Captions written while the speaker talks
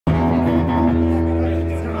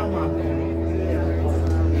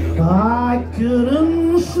I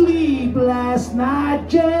couldn't sleep last night,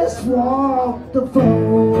 just walked the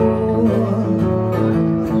floor.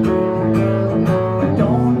 I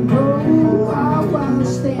don't know how I'll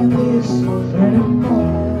stand this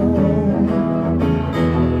anymore.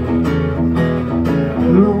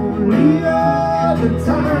 Lonely are the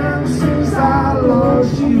times since I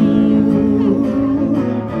lost you.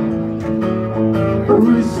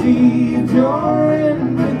 Received your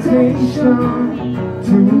invitation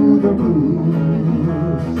to the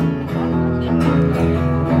blues.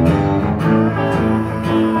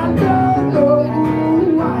 I don't know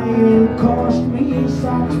why it cost me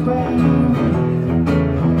such pain.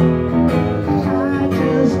 I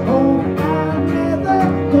just hope I never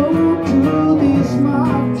go to this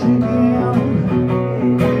much again.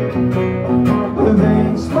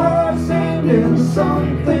 Thanks for sending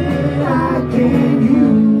something I can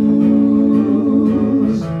use.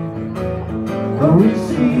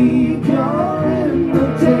 Receive your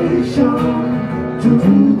invitation to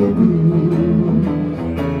the blues.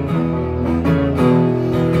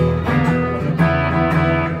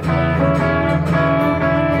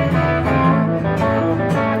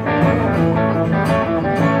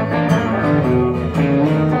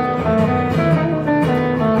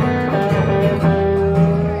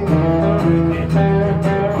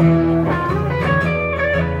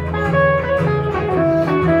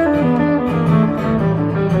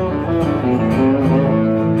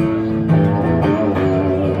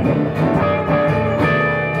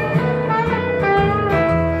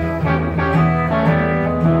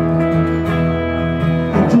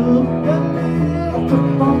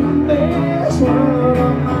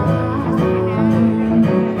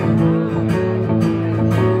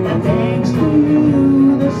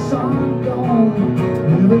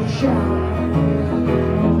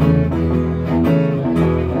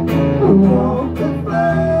 Walk the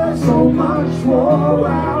floor, so much wore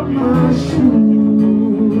out my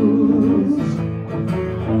shoes.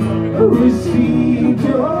 Received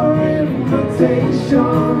your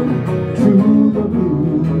invitation to the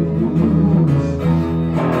blues.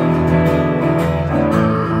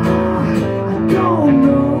 I don't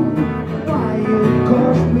know why it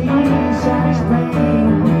cost me such pain.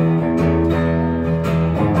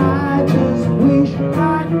 Wish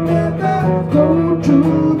I'd never go to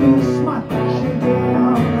this much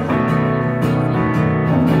again.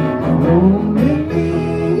 Only me,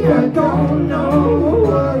 I don't know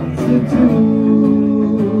what to do.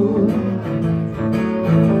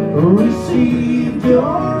 Received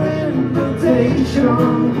your invitation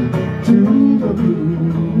to